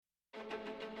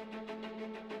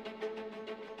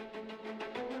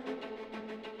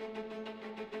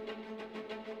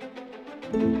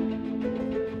Rotations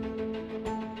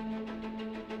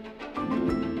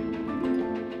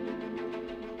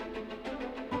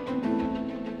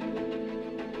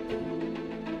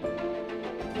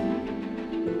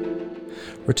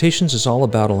is all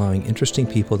about allowing interesting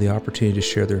people the opportunity to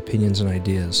share their opinions and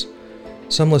ideas.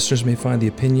 Some listeners may find the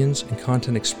opinions and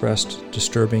content expressed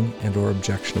disturbing and or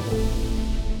objectionable.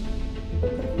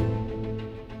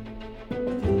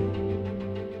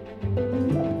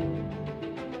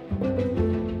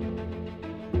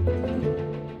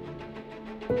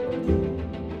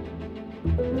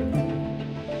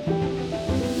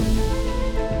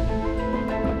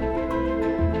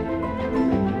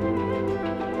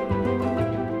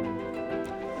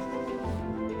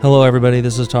 Hello everybody,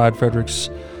 this is Todd Fredericks.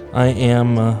 I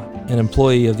am an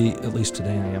employee of at least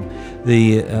today I am,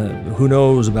 who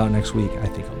knows about next week, I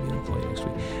think I'll be an employee next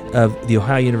week, of the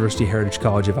Ohio University Heritage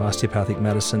College of Osteopathic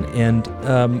Medicine. And,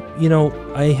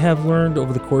 I have learned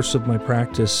over the course of my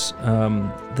practice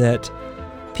that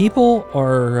people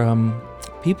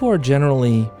are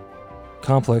generally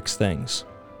complex things.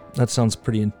 That sounds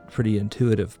pretty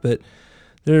intuitive, but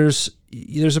there's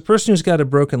a person who's got a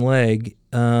broken leg,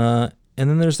 and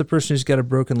then there's the person who's got a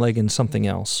broken leg in something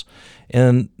else.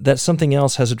 And that something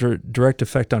else has a direct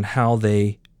effect on how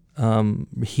they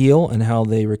heal and how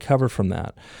they recover from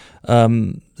that.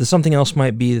 The something else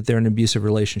might be that they're in an abusive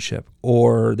relationship,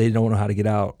 or they don't know how to get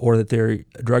out, or that they're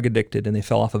drug addicted and they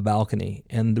fell off a balcony.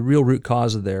 And the real root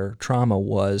cause of their trauma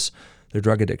was their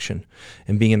drug addiction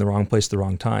and being in the wrong place at the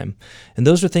wrong time. And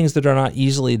those are things that are not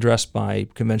easily addressed by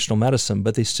conventional medicine,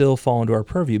 but they still fall into our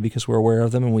purview because we're aware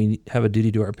of them and we have a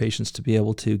duty to our patients to be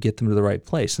able to get them to the right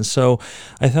place. And so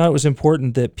I thought it was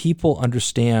important that people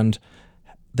understand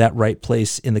that right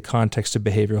place in the context of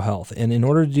behavioral health. And in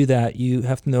order to do that, you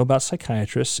have to know about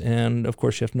psychiatrists, and of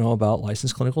course you have to know about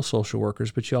licensed clinical social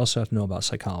workers, but you also have to know about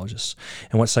psychologists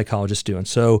and what psychologists do. And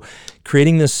so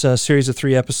creating this series of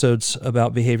 3 episodes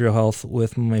about behavioral health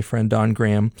with my friend Don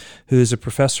Graham, who is a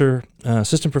professor,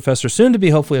 assistant professor, soon to be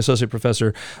hopefully associate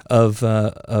professor of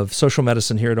social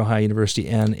medicine here at Ohio University,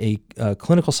 and a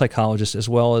clinical psychologist, as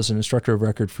well as an instructor of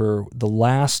record for the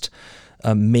last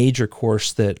major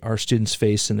course that our students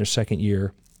face in their second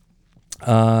year,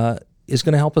 is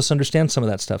going to help us understand some of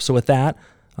that stuff. So with that,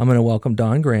 I'm going to welcome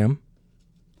Don Graham,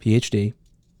 PhD.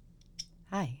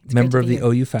 Hi. Member of the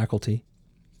OU faculty.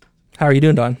 How are you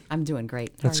doing, Don? I'm doing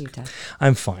great. How are you, Ted?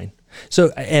 I'm fine.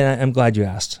 So, and I'm glad you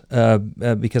asked,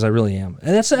 because I really am.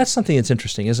 And that's something that's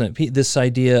interesting, isn't it? This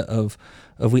idea of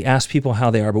we ask people how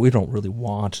they are, but we don't really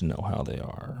want to know how they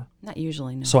are. Not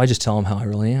usually, no. So I just tell them how I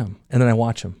really am, and then I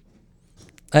watch them.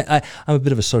 I'm a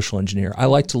bit of a social engineer. I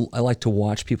like to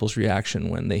watch people's reaction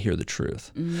when they hear the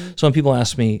truth. Mm-hmm. So when people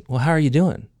ask me, well, how are you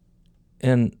doing?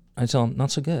 And I tell them,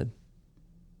 not so good.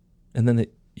 And then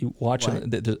you watch them.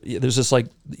 There's this, like,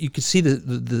 you can see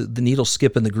the needle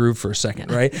skip in the groove for a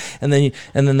second, right? And then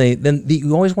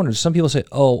you always wonder. Some people say,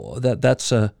 oh,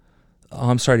 that's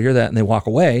I'm sorry to hear that, and they walk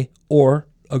away. Or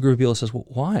a group of people says, well,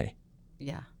 why?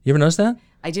 Yeah. You ever notice that?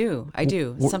 I do.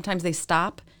 Sometimes they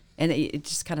stop, and it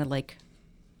just kind of like,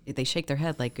 they shake their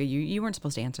head like, you weren't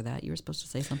supposed to answer that. You were supposed to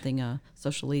say something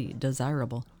socially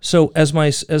desirable. So as my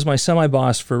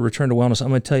semi-boss for Return to Wellness, I'm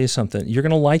going to tell you something. You're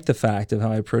going to like the fact of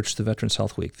how I approach the Veterans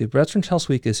Health Week. The Veterans Health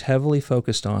Week is heavily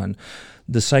focused on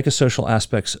the psychosocial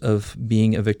aspects of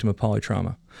being a victim of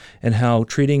polytrauma, and how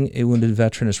treating a wounded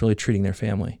veteran is really treating their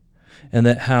family, and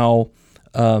that how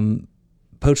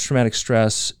post-traumatic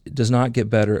stress does not get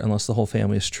better unless the whole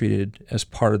family is treated as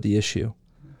part of the issue.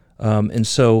 And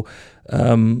so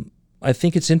I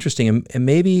think it's interesting, and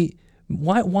maybe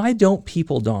why don't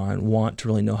people, Dawn, want to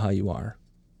really know how you are?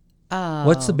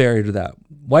 What's the barrier to that?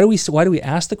 Why do we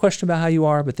ask the question about how you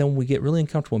are, but then we get really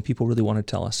uncomfortable when people really want to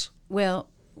tell us? Well,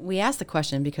 we ask the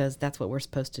question because that's what we're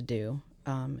supposed to do,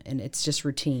 and it's just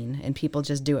routine, and people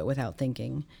just do it without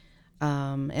thinking.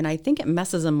 And I think it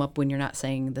messes them up when you're not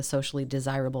saying the socially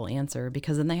desirable answer,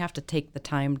 because then they have to take the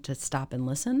time to stop and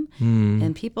listen.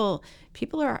 And people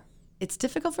are. It's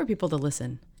difficult for people to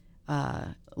listen.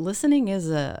 Listening is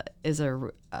a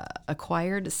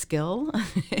acquired skill.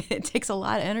 It takes a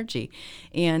lot of energy,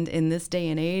 and in this day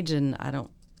and age, and I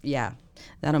don't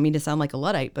mean to sound like a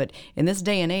Luddite, but in this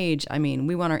day and age, I mean,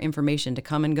 we want our information to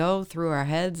come and go through our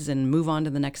heads and move on to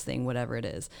the next thing, whatever it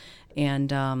is.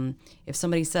 And if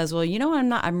somebody says, well,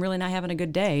 I'm really not having a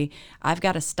good day, I've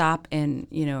got to stop and,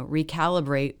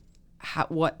 recalibrate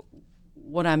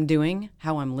what I'm doing,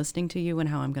 how I'm listening to you, and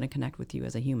how I'm going to connect with you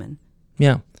as a human.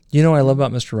 Yeah. You know what I love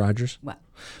about Mr. Rogers? What?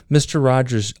 Mr.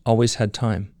 Rogers always had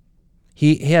time.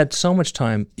 He had so much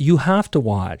time. You have to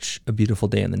watch A Beautiful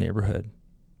Day in the Neighborhood.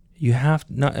 You have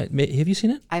not. Have you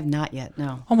seen it? I have not yet.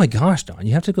 No. Oh my gosh, Don!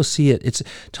 You have to go see it. It's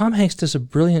Tom Hanks does a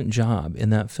brilliant job in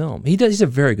that film. He's a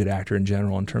very good actor in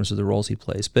general in terms of the roles he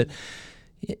plays. But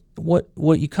what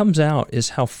comes out is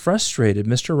how frustrated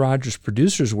Mr. Rogers'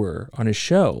 producers were on his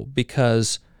show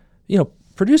because,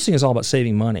 producing is all about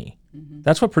saving money. Mm-hmm.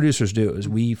 That's what producers do. Is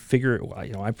we figure,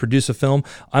 I produce a film.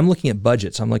 I'm looking at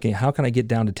budgets. I'm looking at how can I get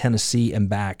down to Tennessee and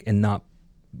back and not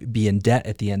be in debt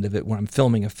at the end of it when I'm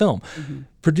filming a film. Mm-hmm.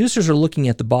 Producers are looking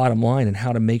at the bottom line and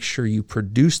how to make sure you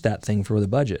produce that thing for the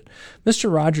budget. Mr.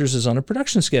 Rogers is on a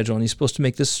production schedule and he's supposed to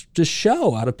make this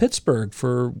show out of Pittsburgh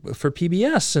for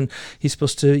PBS, and he's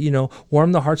supposed to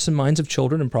warm the hearts and minds of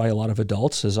children and probably a lot of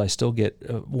adults, as I still get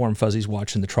warm fuzzies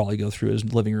watching the trolley go through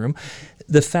his living room.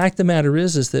 The fact of the matter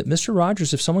is that Mr.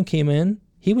 Rogers, if someone came in,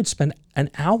 he would spend an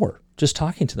hour just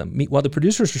talking to them. While the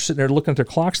producers are sitting there looking at their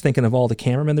clocks, thinking of all the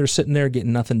cameramen that are sitting there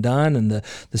getting nothing done, and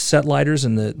the set lighters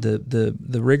and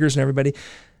the riggers and everybody.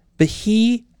 But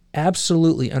he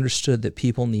absolutely understood that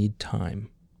people need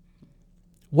time.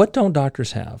 What don't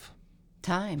doctors have?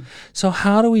 Time. So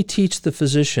how do we teach the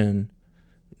physician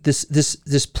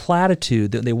this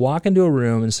platitude that they walk into a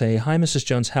room and say, "Hi, Mrs.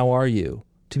 Jones, how are you?"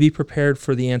 to be prepared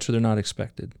for the answer they're not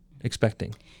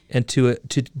expecting. And to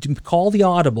call the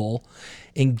audible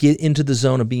and get into the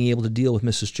zone of being able to deal with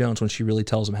Mrs. Jones when she really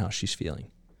tells them how she's feeling?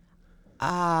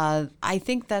 I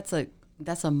think that's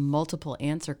a multiple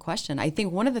answer question. I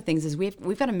think one of the things is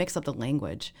we've got to mix up the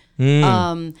language.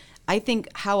 I think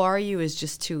 "how are you" is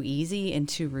just too easy and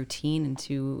too routine and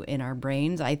too in our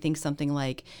brains. I think something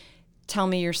like, "Tell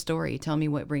me your story. Tell me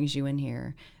what brings you in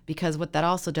here." Because what that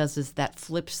also does is that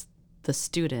flips the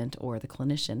student or the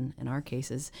clinician in our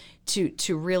cases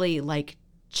to really like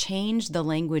change the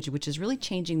language, which is really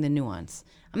changing the nuance.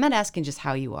 I'm not asking just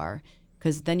how you are,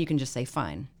 because then you can just say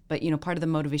fine. But part of the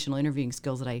motivational interviewing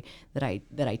skills that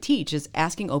I teach is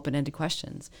asking open-ended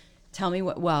questions. Tell me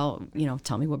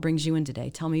tell me what brings you in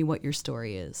today. Tell me what your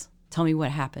story is. Tell me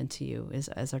what happened to you,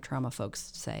 as our trauma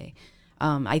folks say.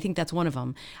 I think that's one of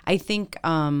them. I think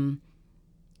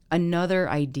another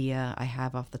idea I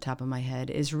have off the top of my head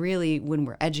is really when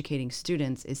we're educating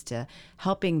students is to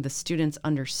helping the students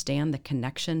understand the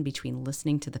connection between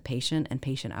listening to the patient and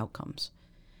patient outcomes.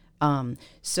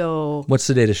 So what's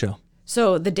the data show?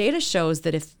 So the data shows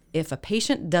that if a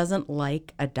patient doesn't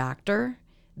like a doctor,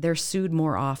 they're sued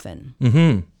more often.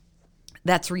 Mm-hmm.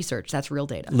 That's research. That's real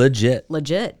data. Legit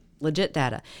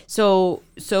data. So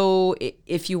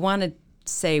if you want to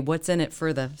say what's in it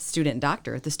for the student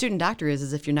doctor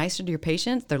is if you're nicer to your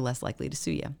patients, they're less likely to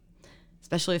sue you,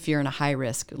 especially if you're in a high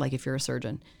risk, like if you're a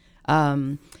surgeon.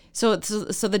 So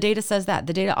the data says that.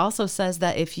 The data also says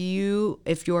that if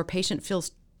your patient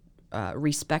feels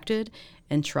respected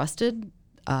and trusted,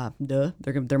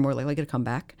 they're more likely to come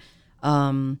back.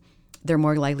 They're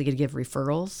more likely to give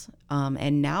referrals.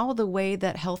 And now the way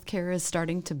that healthcare is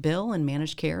starting to bill and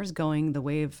managed care is going the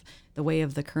way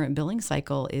of the current billing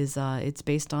cycle is it's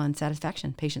based on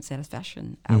patient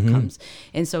satisfaction outcomes. Mm-hmm.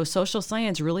 And so social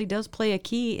science really does play a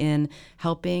key in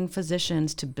helping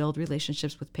physicians to build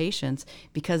relationships with patients,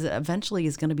 because it eventually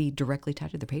is going to be directly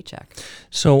tied to their paycheck.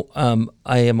 So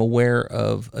I am aware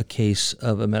of a case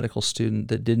of a medical student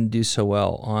that didn't do so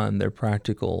well on their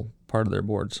practical part of their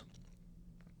boards.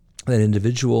 That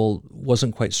individual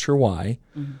wasn't quite sure why,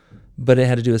 mm-hmm. but it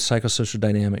had to do with psychosocial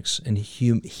dynamics and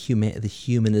the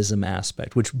humanism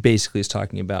aspect, which basically is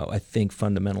talking about, I think,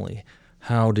 fundamentally,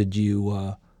 what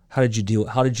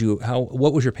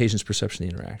was your patient's perception of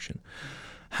the interaction?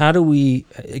 How do we,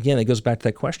 again, it goes back to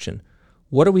that question,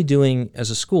 what are we doing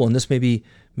as a school? And this maybe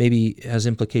has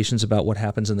implications about what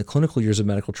happens in the clinical years of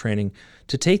medical training,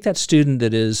 to take that student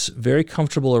that is very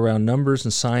comfortable around numbers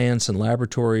and science and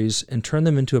laboratories and turn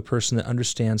them into a person that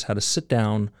understands how to sit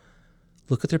down,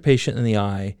 look at their patient in the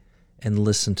eye, and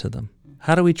listen to them.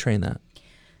 How do we train that?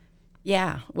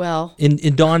 Yeah, well,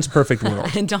 in Dawn's perfect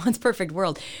world. In Dawn's perfect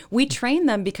world, we train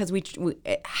them because we teach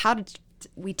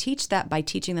that by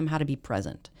teaching them how to be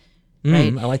present.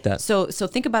 Right? I like that. So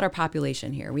think about our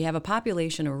population here. We have a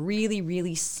population of really,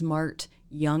 really smart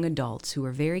young adults who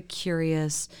are very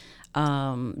curious.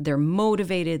 They're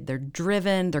motivated. They're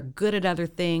driven. They're good at other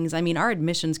things. I mean, our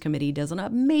admissions committee does an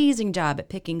amazing job at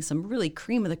picking some really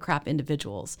cream of the crop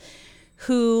individuals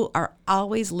who are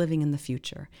always living in the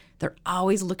future. They're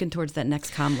always looking towards that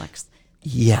next complex.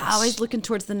 Yes. They're always looking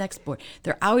towards the next board.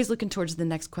 They're always looking towards the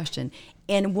next question.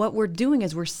 And what we're doing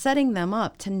is we're setting them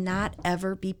up to not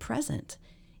ever be present.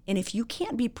 And if you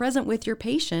can't be present with your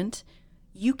patient,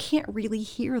 you can't really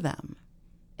hear them.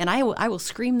 And I will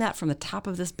scream that from the top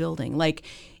of this building. Like,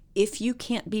 if you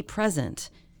can't be present,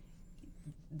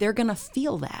 they're going to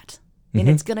feel that. and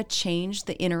it's going to change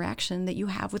the interaction that you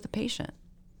have with the patient.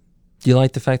 Do you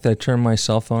like the fact that I turn my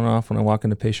cell phone off when I walk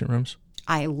into patient rooms?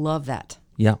 I love that.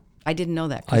 Yeah. I didn't know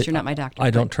that because you're not my doctor.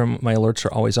 I don't turn, my alerts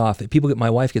are always off.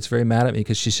 My wife gets very mad at me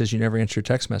because she says you never answer your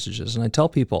text messages. And I tell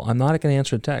people, I'm not going to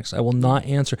answer a text. I will not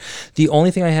answer. The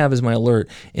only thing I have is my alert.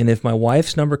 And if my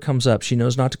wife's number comes up, she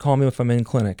knows not to call me if I'm in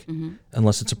clinic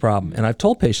unless it's a problem. And I've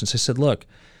told patients, I said, look,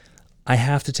 I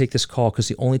have to take this call because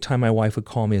the only time my wife would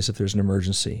call me is if there's an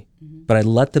emergency. But I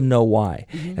let them know why.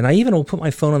 And I even will put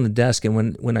my phone on the desk,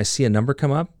 and when I see a number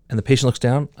come up and the patient looks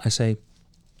down, I say,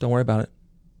 don't worry about it.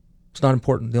 It's not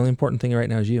important. The only important thing right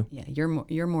now is you. Yeah,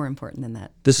 you're more important than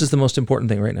that. This is the most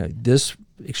important thing right now. This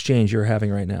exchange you're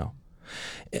having right now.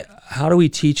 How do we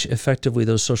teach effectively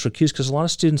those social cues? Because a lot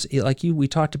of students, like you, we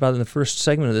talked about in the first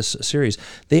segment of this series,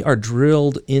 they are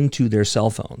drilled into their cell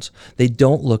phones. They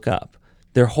don't look up.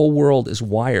 Their whole world is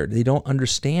wired. They don't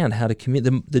understand how to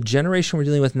communicate. The generation we're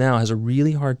dealing with now has a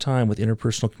really hard time with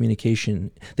interpersonal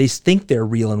communication. They think they're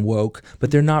real and woke,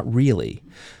 but they're not really.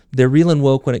 They're real and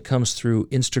woke when it comes through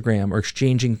Instagram or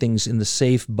exchanging things in the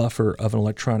safe buffer of an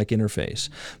electronic interface.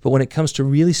 But when it comes to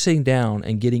really sitting down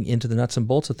and getting into the nuts and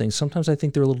bolts of things, sometimes I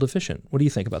think they're a little deficient. What do you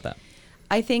think about that?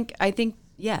 I think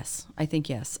yes. I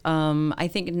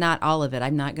think not all of it.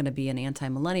 I'm not going to be an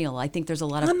anti-millennial. I think there's a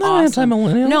lot of I'm not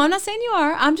anti-millennial. No, I'm not saying you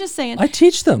are. I'm just saying. I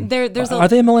teach them. Are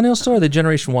they a millennial still or are they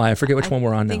Generation Y? I forget which one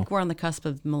we're on now. I think we're on the cusp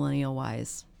of millennial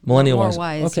Ys. Millennial more wise.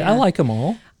 wise. Okay, Yeah. I like them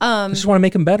all. I just want to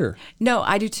make them better. No,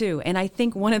 I do too. And I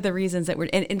think one of the reasons that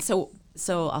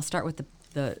so I'll start with the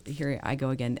here I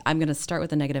go again. I'm going to start with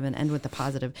the negative and end with the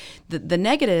positive. The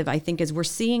negative, I think, is we're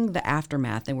seeing the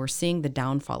aftermath and we're seeing the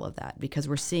downfall of that because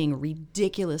we're seeing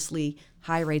ridiculously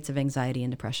high rates of anxiety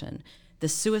and depression. The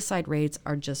suicide rates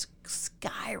are just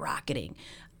skyrocketing.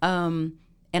 And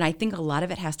I think a lot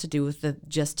of it has to do with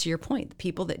just to your point, the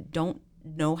people that don't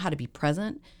know how to be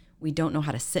present. We don't know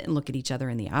how to sit and look at each other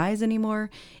in the eyes anymore.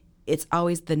 It's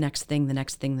always the next thing, the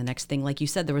next thing, the next thing. Like you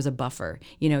said, there was a buffer.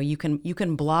 You know, you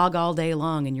can blog all day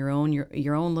long in your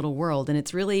own little world, and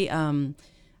it's really, I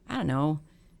don't know,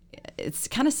 it's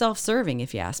kind of self-serving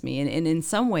if you ask me, and in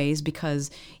some ways because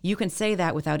you can say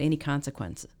that without any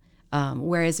consequence.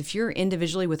 Whereas if you're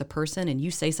individually with a person and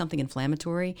you say something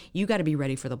inflammatory, you got to be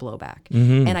ready for the blowback.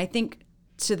 And I think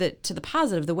to the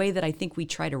positive, the way that I think we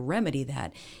try to remedy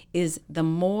that is the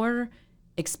more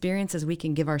experiences we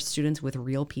can give our students with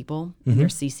real people, their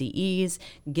CCEs,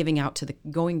 going out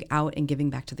and giving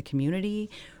back to the community,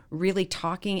 really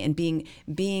talking and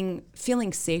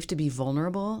feeling safe to be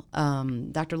vulnerable.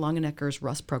 Dr. Longenecker's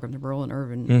RUST program, the Rural and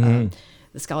Urban,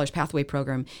 the Scholars Pathway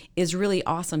program, is really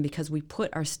awesome because we put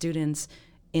our students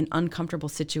in uncomfortable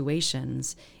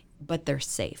situations, but they're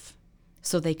safe.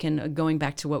 So they can, going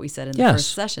back to what we said in the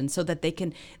first session, so that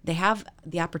they have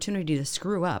the opportunity to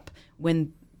screw up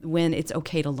when it's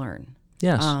okay to learn.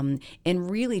 Yes.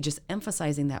 And really just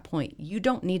emphasizing that point. You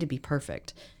don't need to be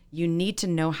perfect. You need to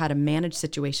know how to manage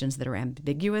situations that are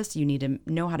ambiguous. You need to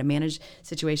know how to manage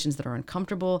situations that are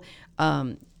uncomfortable.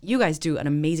 You guys do an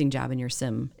amazing job in your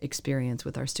sim experience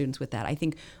with our students with that. I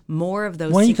think more of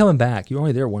those... When are you coming back? You're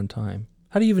only there one time.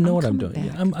 How do you even know what I'm doing?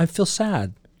 Back. I feel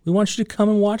sad. We want you to come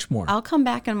and watch more. I'll come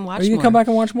back and watch more. Are you going to come back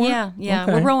and watch more? Yeah.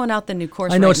 Okay. We're rolling out the new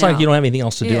course I know right it's now. like you don't have anything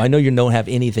else to do. Yeah. I know you don't have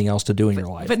anything else to do in your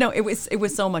life. But no, it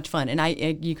was so much fun.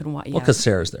 And you can watch. Well, because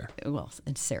Sarah's there. Well,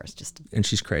 and Sarah's just and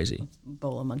she's crazy. A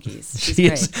bowl of monkeys. She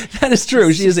is. That is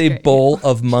true. She is a bowl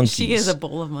of monkeys. She is a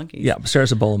bowl of monkeys. Yeah,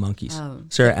 Sarah's a bowl of monkeys.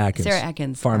 Sarah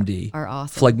Atkins. PharmD. Are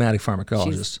awesome. Phlegmatic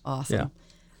pharmacologist. She's awesome.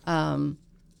 Yeah.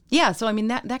 Yeah, so I mean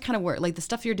that kind of work, like the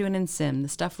stuff you're doing in SIM, the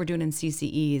stuff we're doing in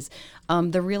CCEs,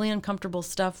 the really uncomfortable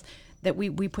stuff that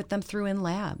we put them through in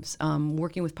labs,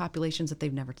 working with populations that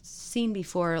they've never seen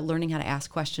before, learning how to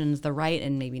ask questions the right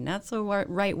and maybe not so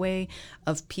right way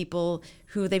of people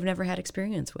who they've never had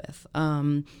experience with.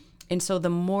 And so the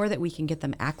more that we can get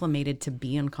them acclimated to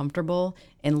be uncomfortable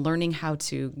and learning how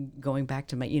to, going back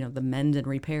to the mend and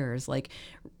repairs, like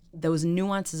those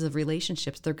nuances of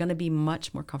relationships, they're going to be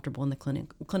much more comfortable in the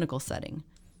clinical setting.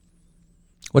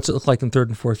 What's it look like in third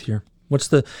and fourth year?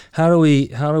 How do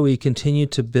we continue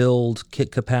to build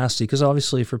capacity? Because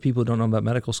obviously, for people who don't know about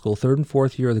medical school, third and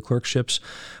fourth year are the clerkships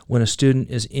when a student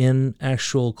is in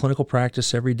actual clinical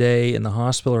practice every day in the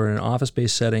hospital or in an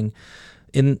office-based setting.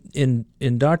 In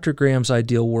Dr. Graham's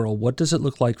ideal world, what does it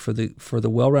look like for the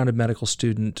well-rounded medical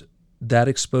student? That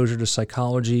exposure to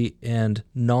psychology and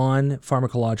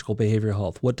non-pharmacological behavioral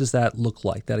health, what does that look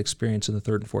like, that experience in the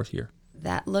third and fourth year?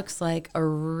 That looks like a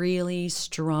really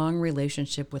strong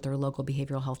relationship with our local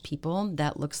behavioral health people.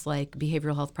 That looks like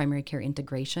behavioral health primary care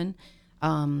integration.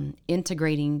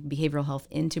 integrating behavioral health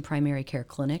into primary care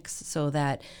clinics so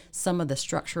that some of the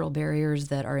structural barriers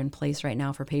that are in place right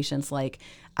now for patients, like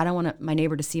I don't want my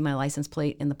neighbor to see my license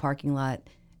plate in the parking lot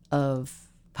of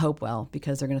Hopewell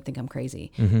because they're going to think I'm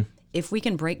crazy. Mm-hmm. If we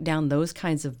can break down those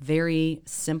kinds of very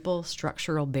simple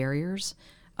structural barriers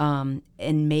and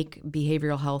make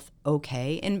behavioral health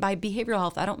okay, and by behavioral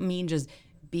health, I don't mean just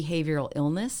behavioral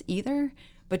illness either,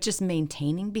 but just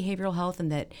maintaining behavioral health,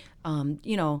 and that,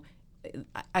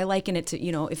 I liken it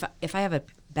to, if I have a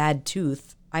bad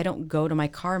tooth, I don't go to my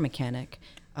car mechanic.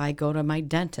 I go to my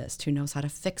dentist who knows how to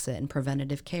fix it and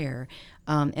preventative care,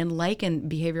 and liken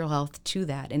behavioral health to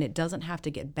that. And it doesn't have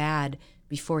to get bad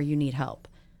before you need help.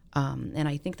 And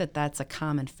I think that that's a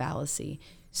common fallacy.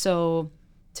 So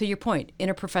to your point,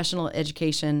 interprofessional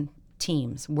education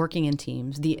teams, working in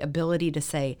teams, the ability to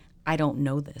say, I don't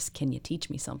know this, can you teach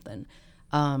me something?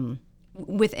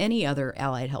 With any other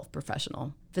allied health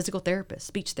professional, physical therapists,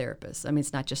 speech therapists. I mean,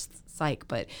 it's not just psych,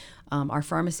 but our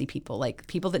pharmacy people, like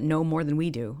people that know more than we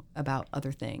do about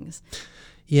other things.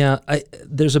 Yeah,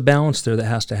 there's a balance there that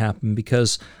has to happen,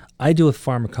 because I deal with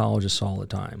pharmacologists all the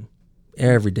time.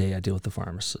 Every day I deal with the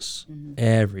pharmacists. Mm-hmm.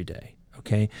 Every day,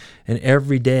 okay? And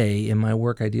every day in my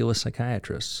work I deal with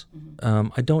psychiatrists. Mm-hmm.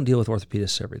 I don't deal with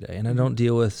orthopedists every day, and I don't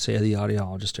deal with, say, the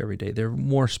audiologist every day. They're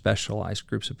more specialized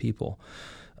groups of people.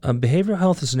 Behavioral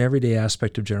health is an everyday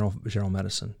aspect of general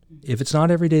medicine. If it's not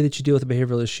every day that you deal with a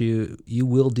behavioral issue, you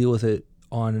will deal with it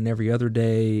on an every other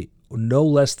day, no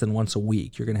less than once a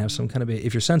week. You're going to have some kind of,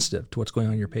 if you're sensitive to what's going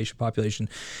on in your patient population,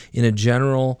 in a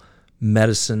general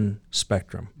medicine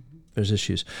spectrum, there's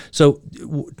issues. So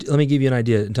let me give you an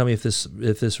idea and tell me if this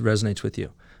resonates with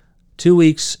you. 2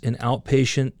 weeks in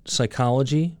outpatient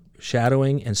psychology,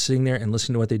 shadowing and sitting there and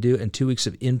listening to what they do, and 2 weeks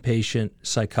of inpatient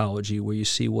psychology where you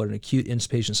see what an acute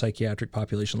inpatient psychiatric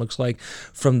population looks like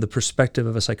from the perspective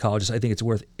of a psychologist. I think it's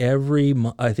worth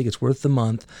the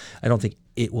month. I don't think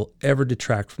it will ever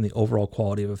detract from the overall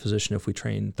quality of a physician if we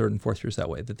train third and fourth years that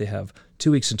way, that they have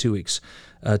 2 weeks and 2 weeks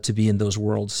to be in those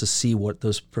worlds to see what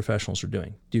those professionals are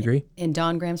doing. Do you agree? In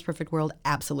Don Graham's perfect world,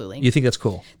 absolutely. You think that's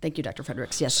cool? Thank you, Dr.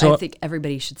 Fredericks. Yes, so, I think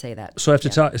everybody should say that. So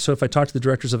if I talk to the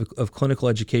directors of clinical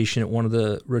education at one of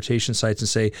the rotation sites and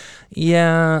say,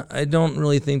 yeah, I don't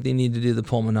really think they need to do the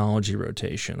pulmonology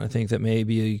rotation. I think that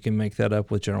maybe you can make that up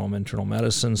with general internal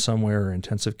medicine somewhere, or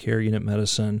intensive care unit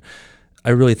medicine. I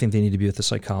really think they need to be with the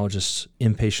psychologists,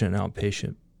 inpatient and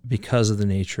outpatient, because of the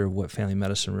nature of what family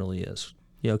medicine really is.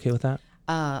 You okay with that?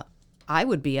 I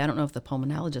would be. I don't know if the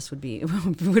pulmonologist would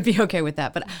be okay with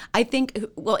that, but I think,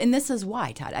 well, and this is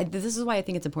why, Todd. This is why I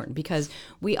think it's important, because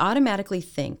we automatically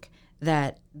think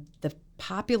that the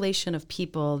population of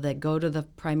people that go to the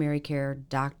primary care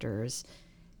doctors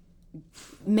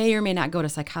may or may not go to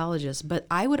psychologists, but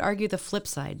I would argue the flip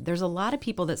side. There's a lot of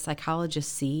people that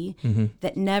psychologists see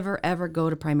that never, ever go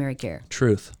to primary care.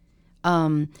 Truth.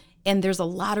 And there's a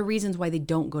lot of reasons why they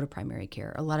don't go to primary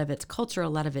care. A lot of it's culture, a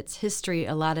lot of it's history,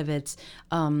 a lot of it's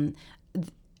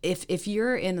if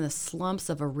you're in the slumps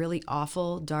of a really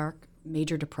awful, dark,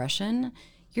 major depression,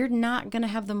 you're not going to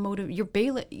have the motive. You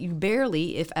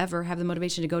barely, if ever, have the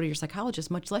motivation to go to your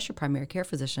psychologist, much less your primary care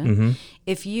physician. Mm-hmm.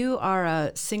 If you are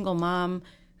a single mom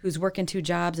who's working 2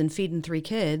 jobs and feeding 3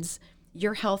 kids,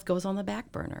 your health goes on the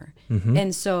back burner. Mm-hmm.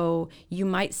 And so you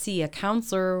might see a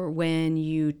counselor when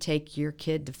you take your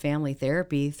kid to family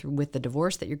therapy with the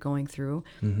divorce that you're going through.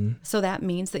 Mm-hmm. So that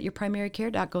means that your primary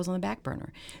care doc goes on the back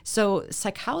burner. So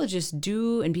psychologists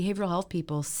do, and behavioral health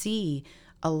people see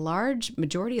a large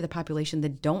majority of the population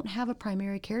that don't have a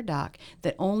primary care doc,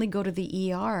 that only go to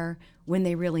the ER when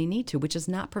they really need to, which is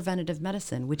not preventative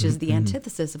medicine, which is the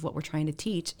antithesis of what we're trying to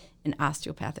teach in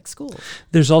osteopathic schools.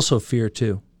 There's also fear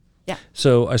too. Yeah.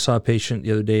 So I saw a patient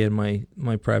the other day in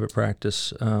my private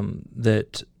practice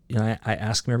that, I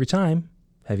ask him every time,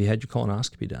 have you had your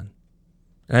colonoscopy done?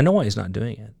 And I know why he's not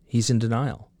doing it. He's in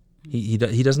denial. He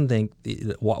doesn't think,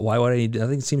 why would I need to? I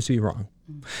think it seems to be wrong.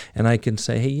 Mm-hmm. And I can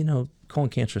say, hey, colon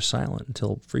cancer is silent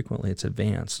until frequently it's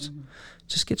advanced. Mm-hmm.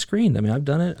 Just get screened. I mean, I've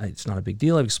done it. It's not a big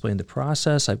deal. I've explained the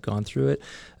process. I've gone through it.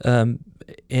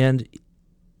 And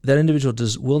that individual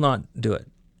will not do it,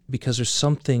 because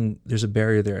there's a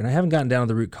barrier there. And I haven't gotten down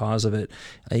to the root cause of it.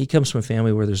 He comes from a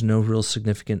family where there's no real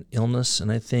significant illness.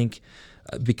 And I think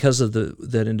because of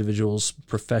that individual's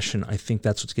profession, I think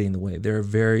that's what's getting in the way. They're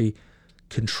very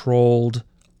controlled.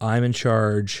 I'm in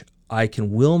charge. I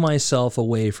can will myself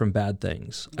away from bad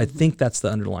things. Mm-hmm. I think that's the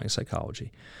underlying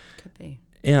psychology. Could be.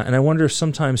 Yeah, and I wonder if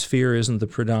sometimes fear isn't the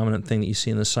predominant thing that you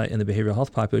see in the behavioral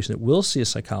health population that will see a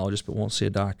psychologist but won't see a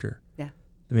doctor. Yeah.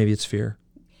 Maybe it's fear.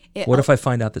 What if I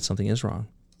find out that something is wrong?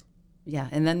 Yeah,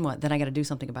 and then what? Then I got to do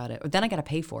something about it. Or then I got to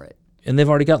pay for it. And they've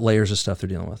already got layers of stuff they're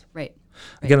dealing with. Right.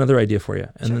 I got another idea for you,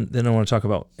 and Sure. then I want to talk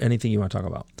about anything you want to talk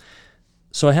about.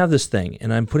 So I have this thing,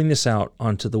 and I'm putting this out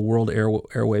onto the world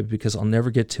airwave because I'll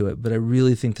never get to it, but I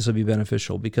really think this will be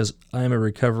beneficial because I'm a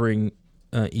recovering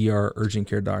ER urgent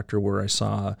care doctor where I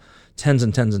saw tens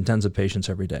and tens and tens of patients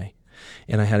every day.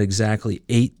 And I had exactly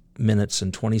 8 minutes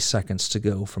and 20 seconds to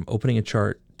go from opening a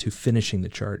chart to finishing the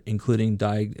chart, including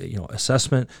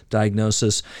assessment,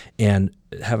 diagnosis, and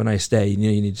have a nice day. You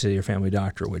need to see your family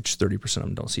doctor, which 30% of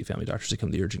them don't see family doctors. They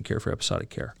come to the urgent care for episodic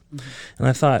care. Mm-hmm. And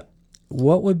I thought,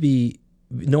 what would be,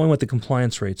 knowing what the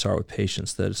compliance rates are with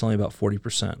patients, that it's only about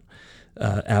 40%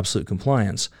 absolute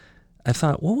compliance, I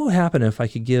thought, what would happen if I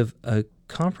could give a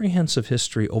comprehensive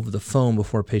history over the phone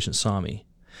before a patient saw me?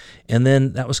 And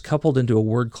then that was coupled into a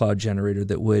word cloud generator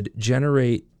that would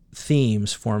generate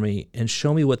themes for me and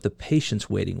show me what the patient's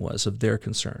weighting was of their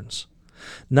concerns.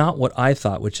 Not what I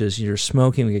thought, which is you're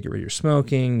smoking, we got to get rid of your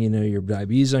smoking, your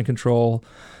diabetes under control.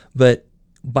 But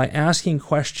by asking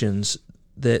questions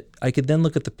that I could then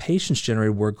look at the patient's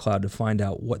generated word cloud to find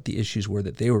out what the issues were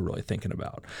that they were really thinking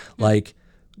about, like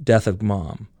death of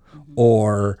mom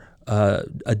or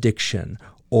addiction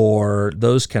or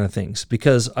those kind of things.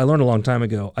 Because I learned a long time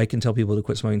ago, I can tell people to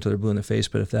quit smoking until they're blue in the face,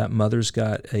 but if that mother's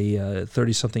got a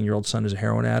 30-something-year-old son who's a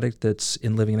heroin addict that's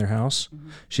living in their house,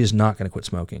 she is not going to quit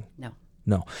smoking.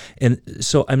 No. And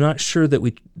so I'm not sure that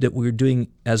we're doing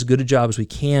as good a job as we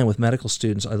can with medical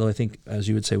students, although I think, as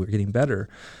you would say, we're getting better,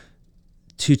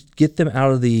 to get them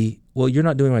out of the, well, you're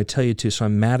not doing what I tell you to, so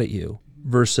I'm mad at you,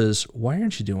 versus why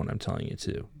aren't you doing what I'm telling you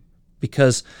to?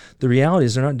 Because the reality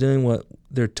is they're not doing what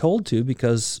they're told to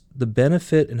because the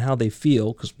benefit and how they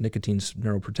feel, because nicotine's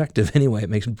neuroprotective anyway, it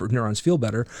makes neurons feel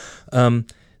better,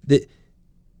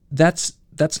 that's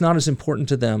not as important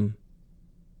to them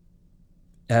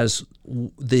as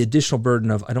the additional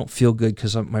burden of I don't feel good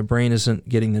because my brain isn't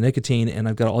getting the nicotine and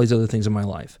I've got all these other things in my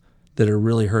life that are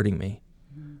really hurting me.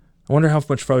 I wonder how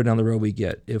much farther down the road we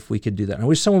get if we could do that. And I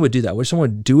wish someone would do that. I wish someone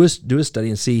would do a study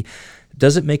and see,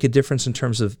 does it make a difference in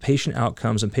terms of patient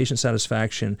outcomes and patient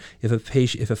satisfaction if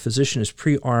a physician is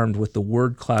pre-armed with the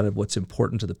word cloud of what's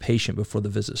important to the patient before the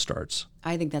visit starts?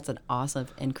 I think that's an awesome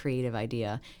and creative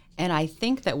idea. And I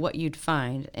think that what you'd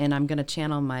find, and I'm going to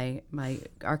channel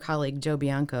our colleague Joe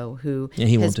Bianco, who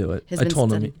he won't do it. I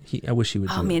told him I wish he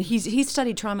would. Oh man, he's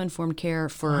studied trauma-informed care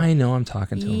for I know I'm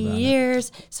talking to him about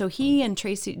years. So he and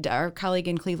Tracy, our colleague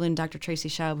in Cleveland, Dr. Tracy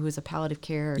Schaub, who is a palliative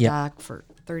care doc for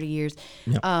 30 years,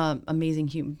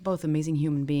 both amazing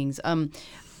human beings.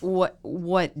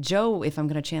 What Joe, if I'm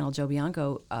going to channel Joe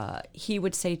Bianco, he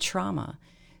would say trauma.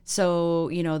 So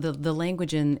the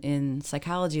language in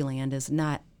psychology land is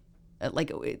not.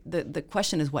 Like the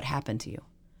question is what happened to you,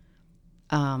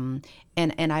 and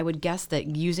I would guess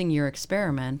that using your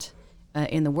experiment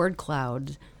in the word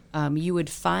cloud, you would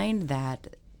find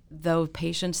that though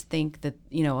patients think that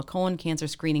a colon cancer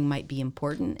screening might be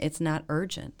important, it's not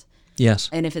urgent.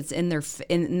 Yes. And if it's in their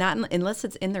unless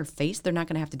it's in their face, they're not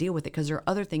going to have to deal with it because there are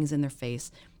other things in their face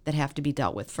that have to be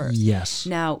dealt with first. Yes.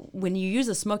 Now, when you use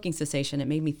a smoking cessation, it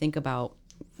made me think about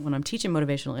when I'm teaching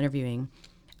motivational interviewing.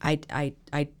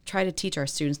 I try to teach our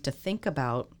students to think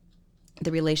about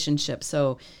the relationship.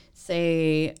 So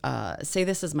say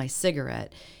this is my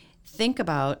cigarette. Think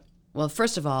about, well,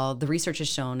 first of all, the research has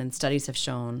shown and studies have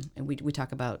shown, and we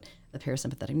talk about the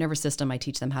parasympathetic nervous system. I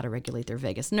teach them how to regulate their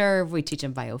vagus nerve. We teach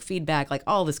them biofeedback, like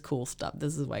all this cool stuff.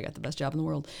 This is why I got the best job in the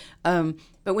world. But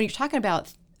when you're talking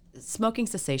about smoking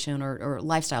cessation or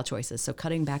lifestyle choices, so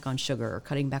cutting back on sugar or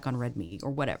cutting back on red meat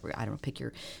or whatever, I don't know,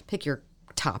 pick your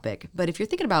topic. But if you're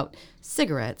thinking about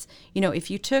cigarettes, if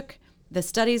you took the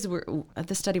study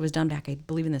was done back, I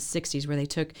believe, in the 60s, where they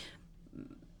took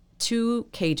 2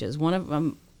 cages, one of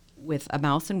them with a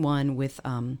mouse and one with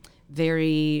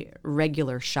very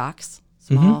regular shocks,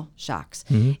 small shocks.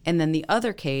 Mm-hmm. And then the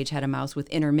other cage had a mouse with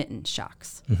intermittent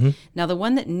shocks. Mm-hmm. Now, the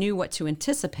one that knew what to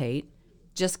anticipate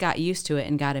just got used to it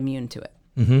and got immune to it.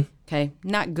 Mm-hmm. Okay,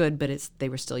 not good, but they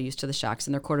were still used to the shocks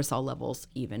and their cortisol levels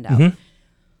evened out. Mm-hmm.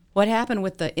 What happened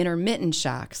with the intermittent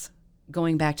shocks,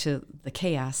 going back to the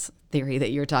chaos theory that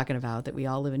you're talking about, that we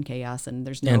all live in chaos and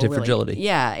there's no anti-fragility.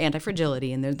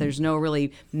 Anti-fragility, and there's no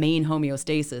really main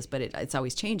homeostasis, but it's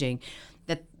always changing,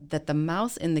 that the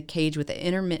mouse in the cage with the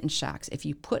intermittent shocks, if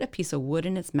you put a piece of wood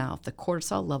in its mouth, the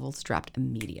cortisol levels dropped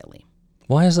immediately.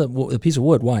 Why is that a piece of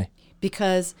wood? Why?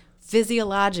 Because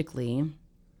physiologically,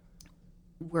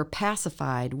 we're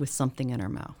pacified with something in our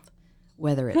mouth.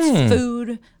 Whether it's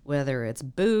food, whether it's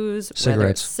booze, whether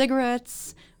it's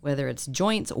cigarettes, whether it's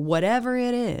joints, whatever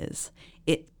it is,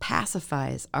 it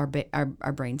pacifies our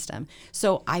brainstem.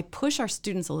 So I push our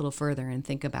students a little further and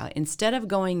think about, instead of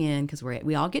going in, because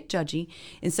we all get judgy,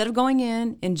 instead of going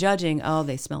in and judging, oh,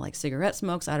 they smell like cigarette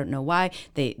smokes, I don't know why,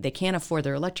 they can't afford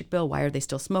their electric bill, why are they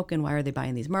still smoking, why are they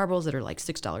buying these Marlboros that are like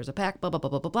 $6 a pack, blah, blah, blah,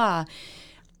 blah, blah, blah.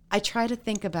 I try to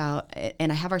think about,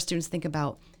 and I have our students think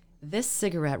about, this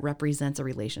cigarette represents a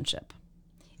relationship.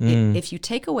 If you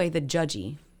take away the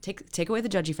judgy, take away the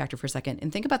judgy factor for a second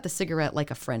and think about the cigarette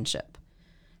like a friendship.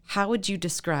 How would you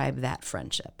describe that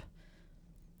friendship?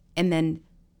 And then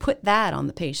put that on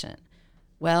the patient.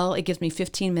 Well, it gives me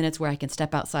 15 minutes where I can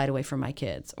step outside away from my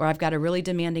kids. Or I've got a really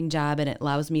demanding job and it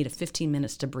allows me to 15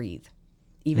 minutes to breathe,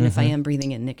 even if I am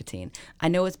breathing in nicotine. I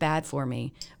know it's bad for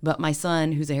me, but my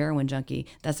son, who's a heroin junkie,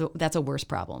 that's a worse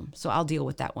problem. So I'll deal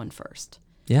with that one first.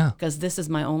 Yeah. Because this is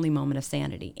my only moment of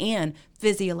sanity. And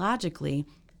physiologically,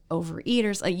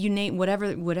 overeaters, you name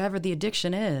whatever the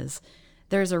addiction is,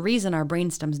 there's a reason our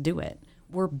brainstems do it.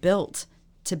 We're built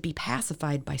to be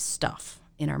pacified by stuff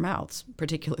in our mouths,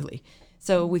 particularly.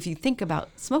 So if you think about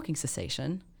smoking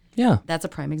cessation, that's a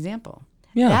prime example.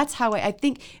 Yeah. That's how I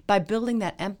think, by building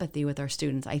that empathy with our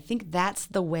students, I think that's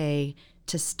the way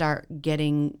to start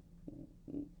getting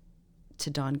to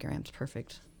Don Graham's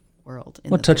perfect world.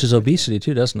 Well, it touches obesity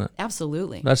too, doesn't it?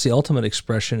 Absolutely. That's the ultimate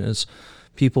expression, is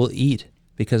people eat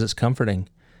because it's comforting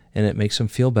and it makes them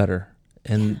feel better.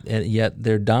 And yet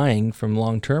they're dying from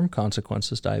long-term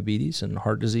consequences, diabetes and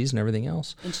heart disease and everything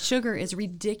else. And sugar is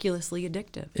ridiculously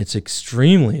addictive. It's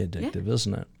extremely addictive,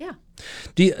 isn't it? Yeah.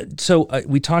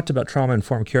 We talked about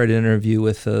trauma-informed care. I did an interview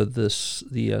with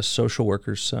the social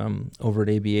workers over at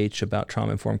ABH about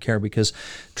trauma-informed care, because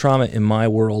trauma in my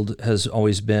world has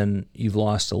always been, you've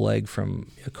lost a leg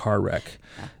from a car wreck.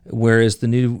 Yeah. Whereas the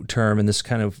new term, and this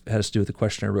kind of has to do with the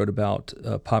question I wrote about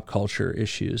pop culture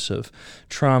issues of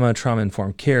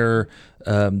trauma-informed care.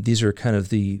 These are kind of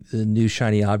the new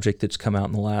shiny object that's come out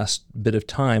in the last bit of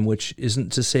time, which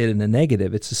isn't to say it in a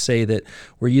negative. It's to say that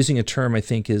we're using a term I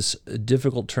think is a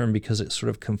difficult term because it sort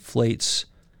of conflates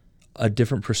a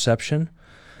different perception.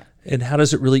 And how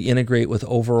does it really integrate with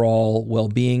overall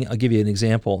well-being? I'll give you an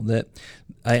example. That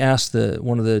I asked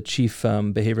one of the chief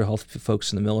behavioral health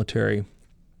folks in the military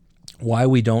why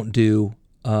we don't do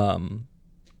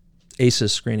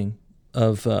ACEs screening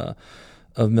of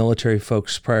military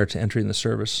folks prior to entering the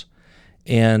service.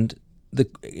 And the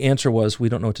answer was, we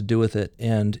don't know what to do with it.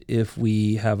 And if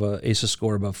we have a ACEs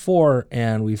score above 4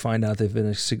 and we find out they've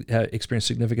experienced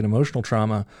significant emotional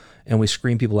trauma and we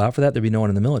screen people out for that, there'd be no one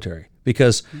in the military,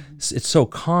 because it's so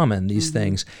common, these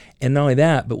things. And not only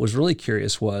that, but what's really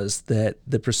curious was that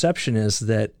the perception is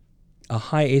that a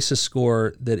high ACEs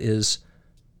score that is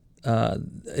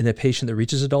in a patient that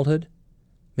reaches adulthood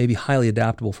may be highly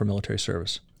adaptable for military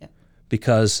service. Yeah.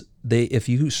 Because if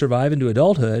you survive into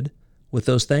adulthood with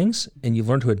those things and you've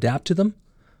learned to adapt to them,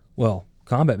 well,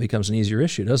 combat becomes an easier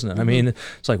issue, doesn't it? I mean,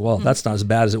 it's like, well, that's not as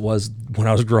bad as it was when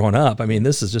I was growing up. I mean,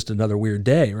 this is just another weird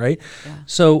day, right? Yeah.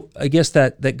 So I guess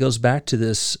that goes back to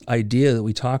this idea that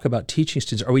we talk about teaching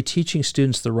students. Are we teaching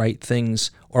students the right things,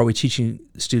 or are we teaching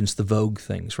students the vogue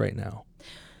things right now?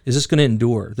 Is this going to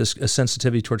endure, a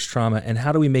sensitivity towards trauma? And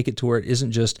how do we make it to where it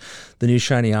isn't just the new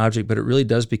shiny object, but it really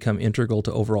does become integral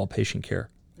to overall patient care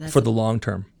for the long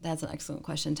term? That's an excellent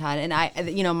question, Todd. And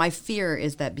my fear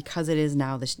is that because it is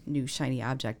now this new shiny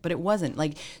object, but it wasn't.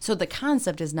 So the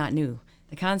concept is not new.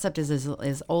 The concept is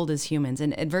as old as humans.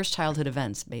 And adverse childhood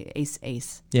events,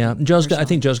 ACE. Yeah, I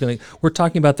think Joe's going to. We're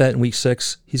talking about that in week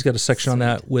 6. He's got a section on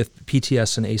that with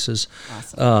PTS and ACEs,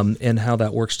 awesome. And how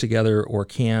that works together or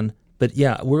can. But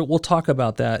yeah, we'll talk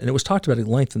about that. And it was talked about at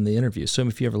length in the interview. So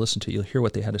if you ever listen to it, you'll hear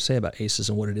what they had to say about ACEs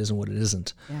and what it is and what it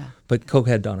isn't. Yeah. But go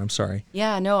ahead, Dawn. I'm sorry.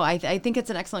 Yeah, no, I think it's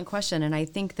an excellent question. And I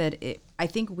think that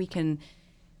we can,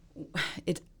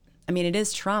 it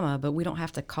is trauma, but we don't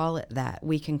have to call it that.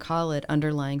 We can call it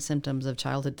underlying symptoms of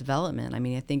childhood development. I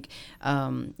mean, I think,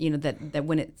 that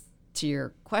when it's, to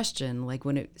your question, like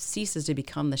when it ceases to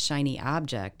become the shiny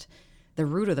object, the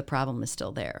root of the problem is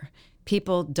still there.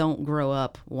 People don't grow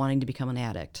up wanting to become an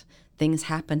addict. Things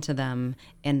happen to them,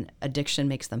 and addiction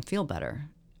makes them feel better,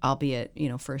 albeit,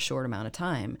 for a short amount of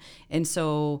time. And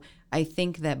so I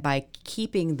think that by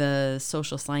keeping the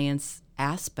social science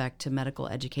aspect to medical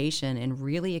education and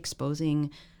really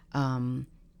exposing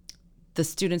the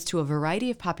students to a variety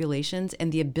of populations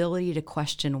and the ability to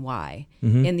question why,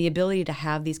 and the ability to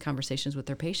have these conversations with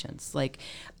their patients, like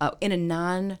in a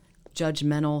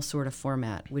non-judgmental sort of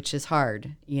format, which is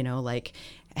hard, like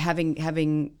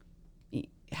having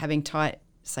taught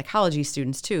psychology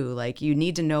students too. Like, you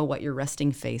need to know what your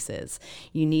resting face is.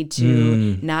 You need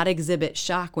to not exhibit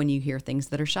shock when you hear things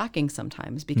that are shocking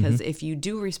sometimes, because if you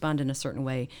do respond in a certain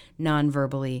way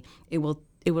non-verbally, it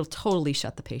will totally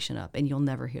shut the patient up and you'll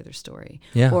never hear their story.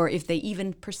 Yeah. Or if they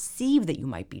even perceive that you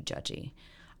might be judgy.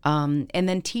 And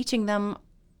then teaching them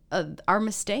our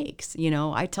mistakes.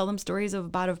 I tell them stories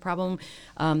about a problem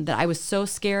that I was so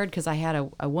scared because I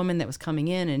had a woman that was coming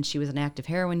in and she was an active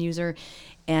heroin user,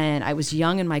 and I was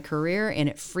young in my career, and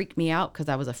it freaked me out because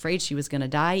I was afraid she was going to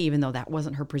die, even though that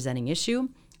wasn't her presenting issue.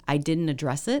 I didn't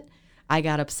address it. I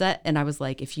got upset and I was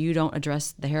like, if you don't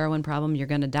address the heroin problem, you're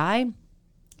going to die.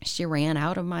 She ran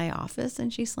out of my office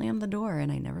and she slammed the door,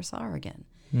 and I never saw her again.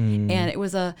 And it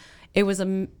was a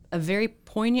very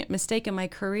poignant mistake in my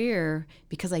career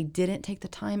because I didn't take the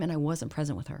time and I wasn't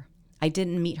present with her. I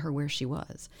didn't meet her where she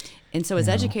was. And so as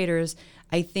educators,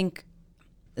 I think,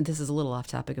 this is a little off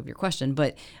topic of your question,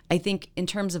 but I think in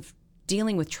terms of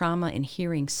dealing with trauma and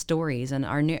hearing stories, and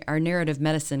our narrative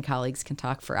medicine colleagues can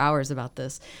talk for hours about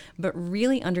this, but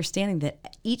really understanding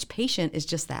that each patient is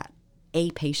just that,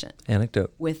 a patient.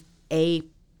 Anecdote. With a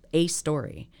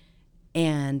story.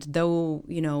 And though,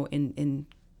 in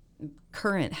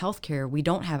current healthcare, we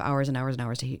don't have hours and hours and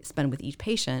hours to spend with each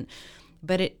patient,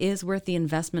 but it is worth the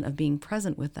investment of being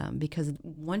present with them, because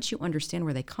once you understand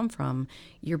where they come from,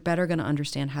 you're better going to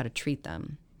understand how to treat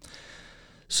them.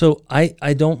 So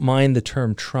I don't mind the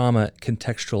term trauma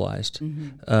contextualized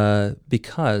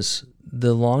because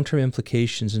the long-term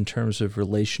implications in terms of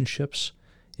relationships,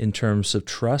 in terms of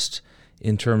trust,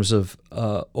 in terms of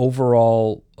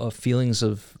overall feelings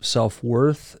of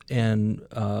self-worth and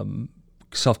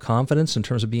self-confidence, in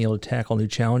terms of being able to tackle new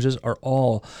challenges, are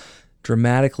all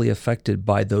dramatically affected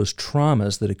by those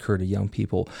traumas that occur to young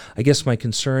people. I guess my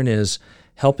concern is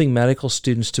helping medical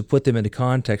students to put them into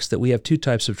context that we have two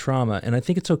types of trauma, and I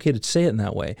think it's okay to say it in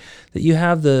that way, that you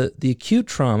have the acute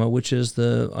trauma, which is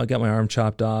I got my arm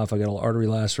chopped off, I got an artery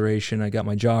laceration, I got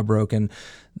my jaw broken.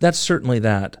 That's certainly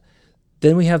that.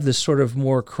 Then we have this sort of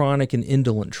more chronic and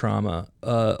indolent trauma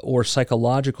or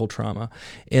psychological trauma.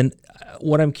 And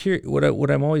what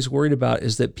I'm always worried about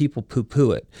is that people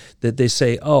poo-poo it, that they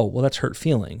say, oh, well, that's hurt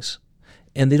feelings.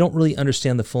 And they don't really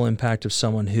understand the full impact of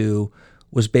someone who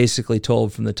was basically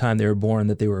told from the time they were born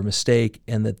that they were a mistake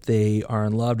and that they are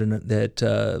unloved, and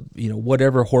that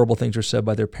whatever horrible things are said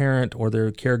by their parent or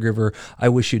their caregiver, I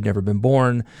wish you'd never been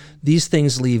born. These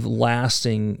things leave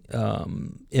lasting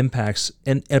impacts,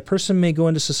 and a person may go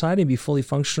into society and be fully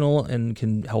functional and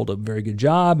can hold a very good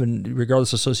job, and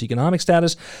regardless of socioeconomic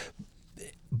status.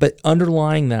 But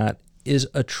underlying that is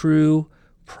a true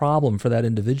problem for that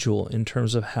individual in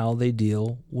terms of how they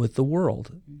deal with the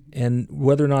world. And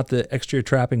whether or not the exterior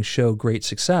trappings show great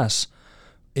success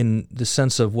in the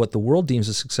sense of what the world deems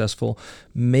as successful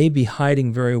may be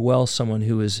hiding very well someone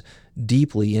who is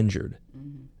deeply injured.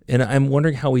 And I'm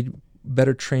wondering how we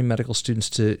better train medical students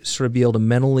to sort of be able to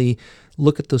mentally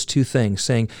look at those two things,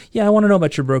 saying, yeah, I want to know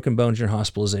about your broken bones, your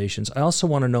hospitalizations. I also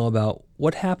want to know about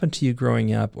what happened to you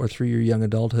growing up or through your young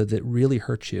adulthood that really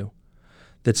hurt you,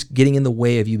 that's getting in the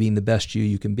way of you being the best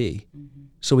you can be.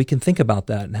 So we can think about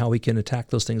that and how we can attack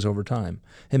those things over time.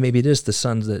 And maybe it is the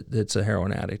son that's a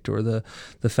heroin addict, or the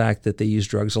fact that they use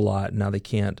drugs a lot and now they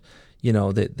can't,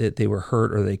 that they were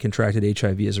hurt or they contracted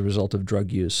HIV as a result of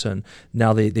drug use, and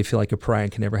now they feel like a pariah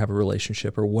and can never have a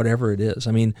relationship, or whatever it is.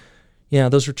 I mean, yeah,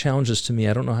 those are challenges to me.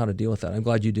 I don't know how to deal with that. I'm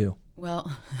glad you do.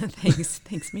 Well,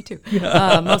 thanks, me too.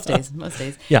 Most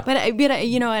days. Yeah. But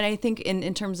and I think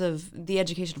in terms of the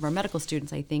education of our medical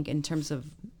students, I think in terms of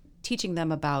teaching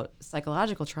them about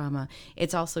psychological trauma,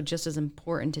 it's also just as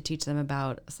important to teach them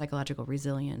about psychological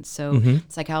resilience. So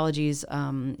psychology's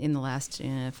in the last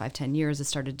 5-10 years has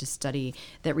started to study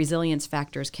that resilience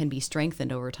factors can be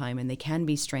strengthened over time, and they can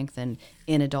be strengthened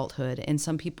in adulthood. And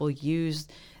some people use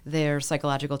their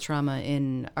psychological trauma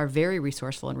and are very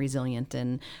resourceful and resilient,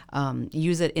 and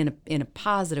use it in a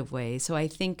positive way. So I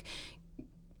think,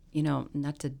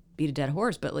 not to beat a dead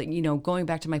horse, but going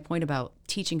back to my point about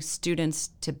teaching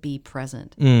students to be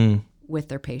present with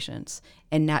their patients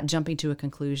and not jumping to a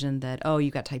conclusion that, oh, you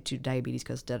got type 2 diabetes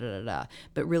because da-da-da-da,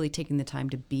 but really taking the time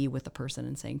to be with the person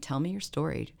and saying, tell me your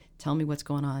story, tell me what's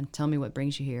going on, tell me what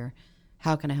brings you here,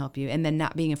 how can I help you? And then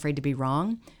not being afraid to be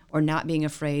wrong, or not being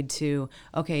afraid to,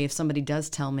 okay, if somebody does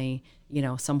tell me,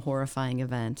 some horrifying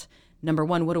event, number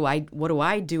one, what do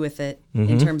I do with it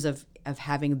in terms of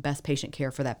having the best patient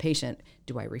care for that patient?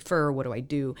 Do I refer? What do I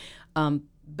do?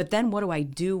 But then what do I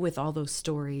do with all those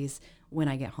stories when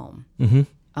I get home?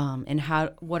 And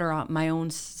what are my own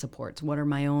supports? What are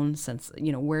my own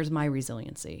where's my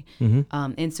resiliency?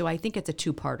 And so I think it's a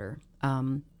two-parter.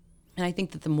 And I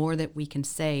think that the more that we can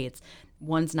say it's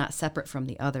one's not separate from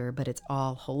the other, but it's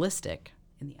all holistic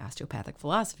in the osteopathic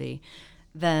philosophy,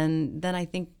 then I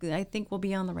think we'll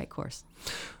be on the right course.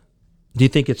 Do you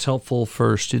think it's helpful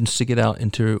for students to get out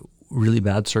into really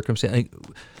bad circumstances?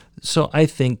 So I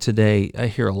think today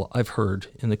I've heard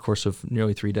in the course of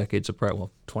nearly 3 decades of practice,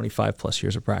 25 plus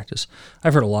years of practice,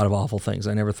 I've heard a lot of awful things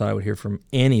I never thought I would hear from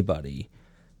anybody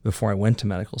before I went to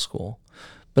medical school.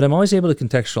 But I'm always able to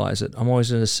contextualize it. I'm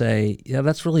always going to say, yeah,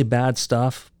 that's really bad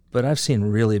stuff, but I've seen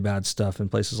really bad stuff in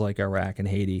places like Iraq and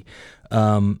Haiti.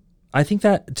 I think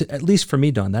that, at least for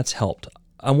me, Don, that's helped.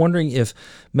 I'm wondering if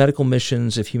medical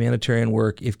missions, if humanitarian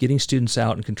work, if getting students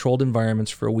out in controlled environments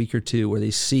for a week or two where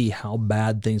they see how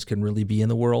bad things can really be in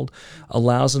the world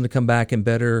allows them to come back and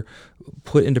better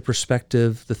put into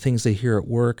perspective the things they hear at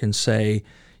work and say,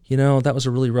 that was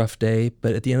a really rough day,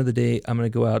 but at the end of the day, I'm going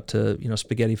to go out to,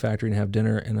 Spaghetti Factory and have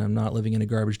dinner, and I'm not living in a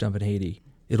garbage dump in Haiti.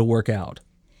 It'll work out.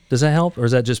 Does that help, or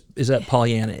is that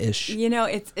Pollyanna-ish?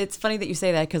 It's funny that you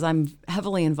say that because I'm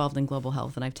heavily involved in global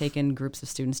health, and I've taken groups of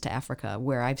students to Africa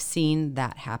where I've seen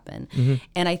that happen. Mm-hmm.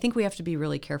 And I think we have to be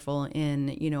really careful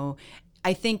in,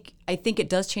 I think it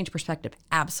does change perspective.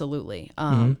 Absolutely.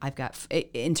 I've got,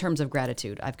 in terms of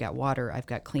gratitude, I've got water, I've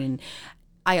got clean.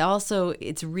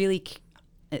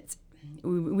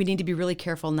 We need to be really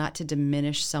careful not to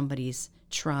diminish somebody's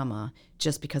trauma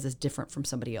just because it's different from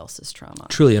somebody else's trauma.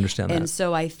 Truly understand that. And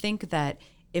so I think that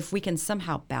if we can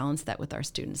somehow balance that with our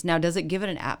students. Now, does it give it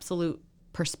an absolute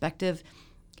perspective?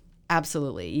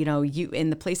 Absolutely. You in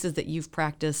the places that you've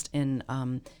practiced in,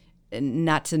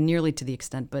 not to nearly to the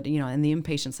extent, but in the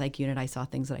inpatient psych unit, I saw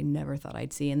things that I never thought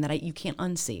I'd see, and that you can't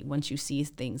unsee once you see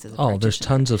things as a practitioner. There's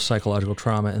tons of psychological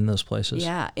trauma in those places.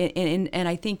 Yeah, and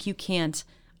I think you can't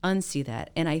unsee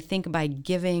that. And I think by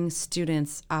giving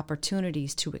students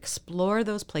opportunities to explore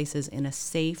those places in a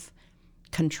safe,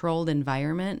 controlled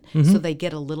environment, so they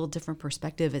get a little different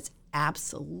perspective, it's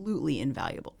absolutely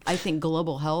invaluable. I think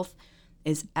global health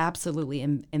is absolutely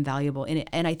invaluable,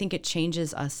 and I think it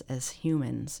changes us as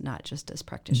humans, not just as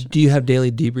practitioners. Do you have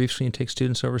daily debriefs when you take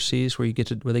students overseas, where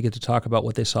they get to talk about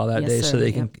what they saw that day, sir, so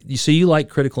they can? So you like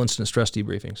critical incident stress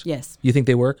debriefings? Yes. You think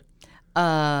they work?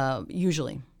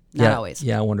 Usually. Not always.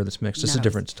 Yeah, I wonder that's mixed. It's a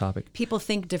different topic. People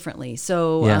think differently.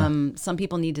 So some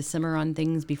people need to simmer on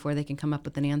things before they can come up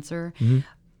with an answer. Mm-hmm.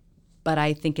 But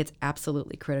I think it's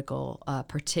absolutely critical,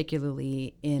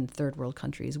 particularly in third world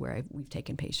countries where we've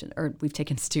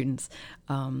taken students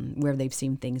where they've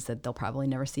seen things that they'll probably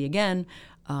never see again.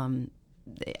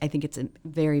 I think it's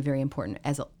very, very important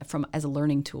as a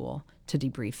learning tool to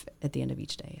debrief at the end of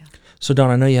each day. Yeah. So Don,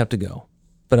 I know you have to go,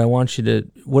 but I want you to.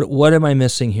 What am I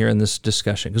missing here in this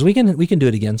discussion? Because we can do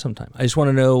it again sometime. I just want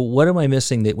to know, what am I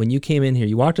missing that when you came in here,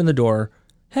 you walked in the door,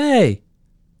 hey.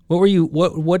 What were you?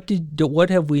 What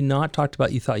have we not talked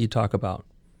about? You thought you'd talk about.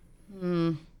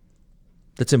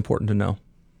 That's important to know.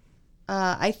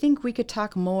 I think we could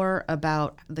talk more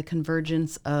about the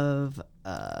convergence of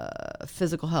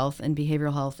physical health and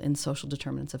behavioral health and social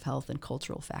determinants of health and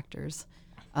cultural factors.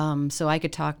 So I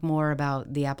could talk more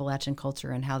about the Appalachian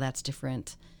culture and how that's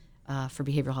different for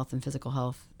behavioral health and physical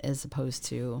health as opposed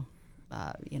to,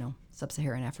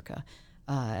 sub-Saharan Africa,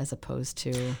 as opposed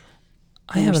to.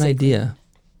 I have an idea.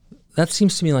 That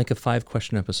seems to me like a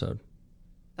 5-question episode.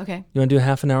 Okay. You want to do a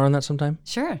half an hour on that sometime?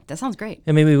 Sure. That sounds great.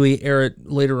 And maybe we air it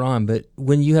later on, but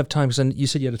when you have time, because you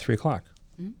said you had a 3 o'clock.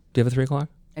 Mm-hmm. Do you have a 3 o'clock?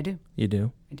 I do. You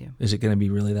do? I do. Is it going to be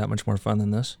really that much more fun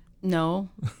than this? No.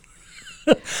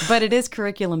 But it is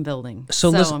curriculum building.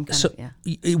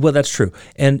 Well, that's true.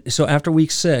 And so after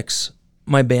week 6,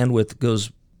 my bandwidth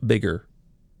goes bigger.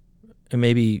 And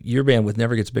maybe your bandwidth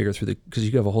never gets bigger because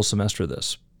you have a whole semester of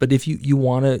this. But if you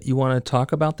want to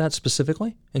talk about that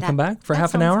specifically and come back for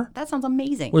half an hour? That sounds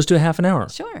amazing. Let's do a half an hour.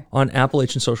 Sure. On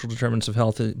Appalachian social determinants of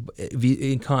health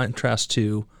in contrast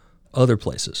to other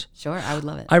places. Sure, I would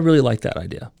love it. I really like that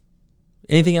idea.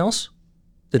 Anything else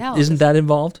that isn't that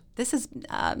involved? This is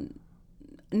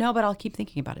no, but I'll keep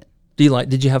thinking about it.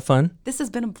 Did you have fun? This has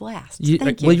been a blast.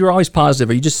 Thank you. Well, you're always positive.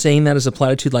 Are you just saying that as a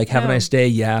platitude, like, have a nice day?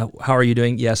 Yeah. How are you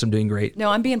doing? Yes, I'm doing great. No,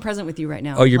 I'm being present with you right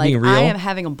now. Oh, you're being real? I am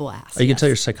having a blast. Are you going to tell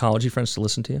your psychology friends to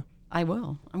listen to you? I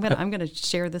will. I'm gonna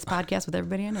share this podcast with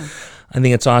everybody I know. I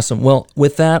think it's awesome. Well,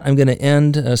 with that, I'm going to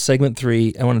end segment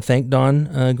 3. I want to thank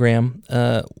Dawn Graham,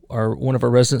 one of our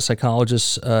resident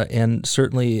psychologists, and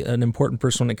certainly an important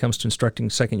person when it comes to instructing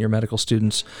second-year medical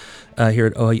students here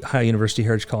at Ohio University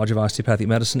Heritage College of Osteopathic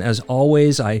Medicine. As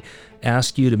always, I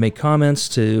ask you to make comments,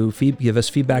 to give us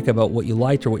feedback about what you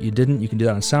liked or what you didn't. You can do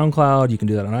that on SoundCloud. You can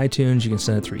do that on iTunes. You can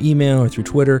send it through email or through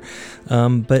Twitter.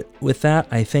 But with that,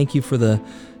 I thank you for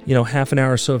half an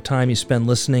hour or so of time you spend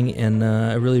listening, and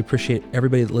I really appreciate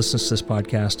everybody that listens to this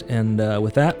podcast. And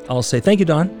with that, I'll say thank you,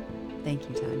 Dawn. Thank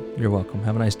you, Todd. You're welcome.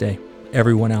 Have a nice day.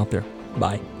 Everyone out there.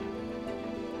 Bye.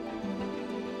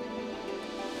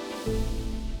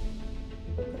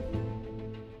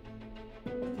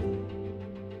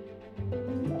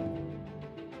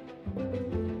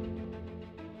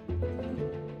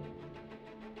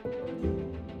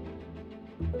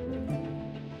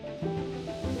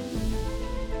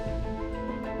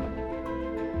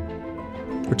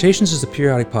 Rotations is the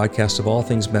periodic podcast of all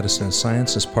things medicine and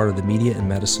science as part of the media and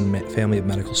medicine family of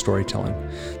medical storytelling.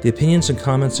 The opinions and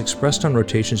comments expressed on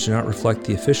Rotations do not reflect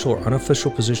the official or unofficial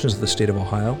positions of the state of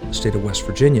Ohio, the state of West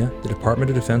Virginia, the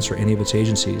Department of Defense or any of its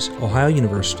agencies, Ohio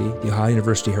University, the Ohio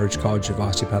University Heritage College of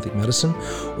Osteopathic Medicine,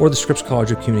 or the Scripps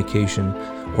College of Communication,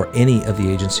 or any of the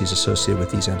agencies associated with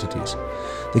these entities.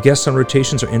 The guests on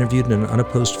Rotations are interviewed in an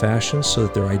unopposed fashion so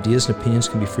that their ideas and opinions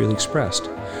can be freely expressed.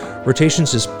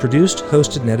 Rotations is produced,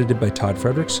 hosted, and edited by Todd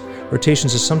Fredericks.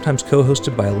 Rotations is sometimes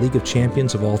co-hosted by a league of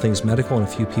champions of all things medical and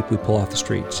a few people we pull off the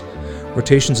streets.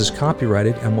 Rotations is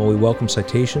copyrighted, and while we welcome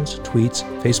citations, tweets,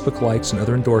 Facebook likes, and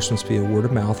other endorsements via word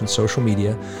of mouth and social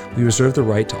media, we reserve the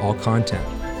right to all content.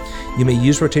 You may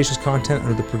use Rotations content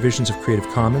under the provisions of Creative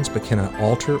Commons, but cannot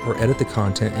alter or edit the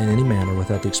content in any manner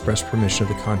without the express permission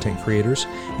of the content creators,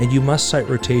 and you must cite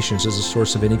Rotations as a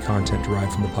source of any content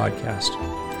derived from the podcast.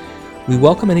 We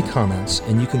welcome any comments,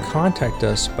 and you can contact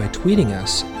us by tweeting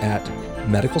us at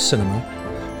Medical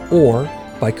Cinema or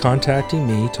by contacting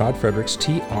me, Todd Fredericks,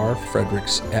 T.R.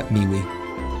 Fredericks at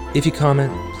MeWe. If you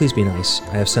comment, please be nice.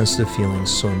 I have sensitive feelings,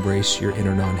 so embrace your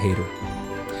inner non-hater.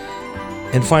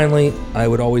 And finally, I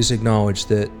would always acknowledge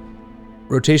that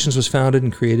Rotations was founded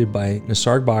and created by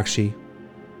Nisarg Bakshi,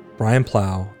 Brian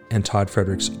Plow, and Todd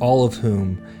Fredericks, all of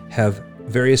whom have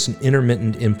various and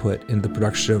intermittent input in the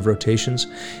production of Rotations,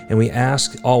 and we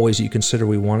ask always that you consider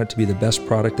we want it to be the best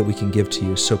product that we can give to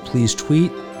you. So please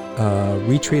tweet,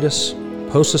 retweet us,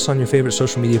 post us on your favorite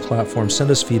social media platform,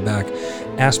 send us feedback,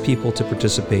 ask people to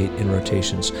participate in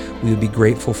Rotations. We would be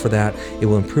grateful for that. It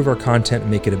will improve our content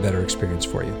and make it a better experience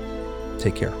for you.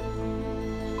 Take care.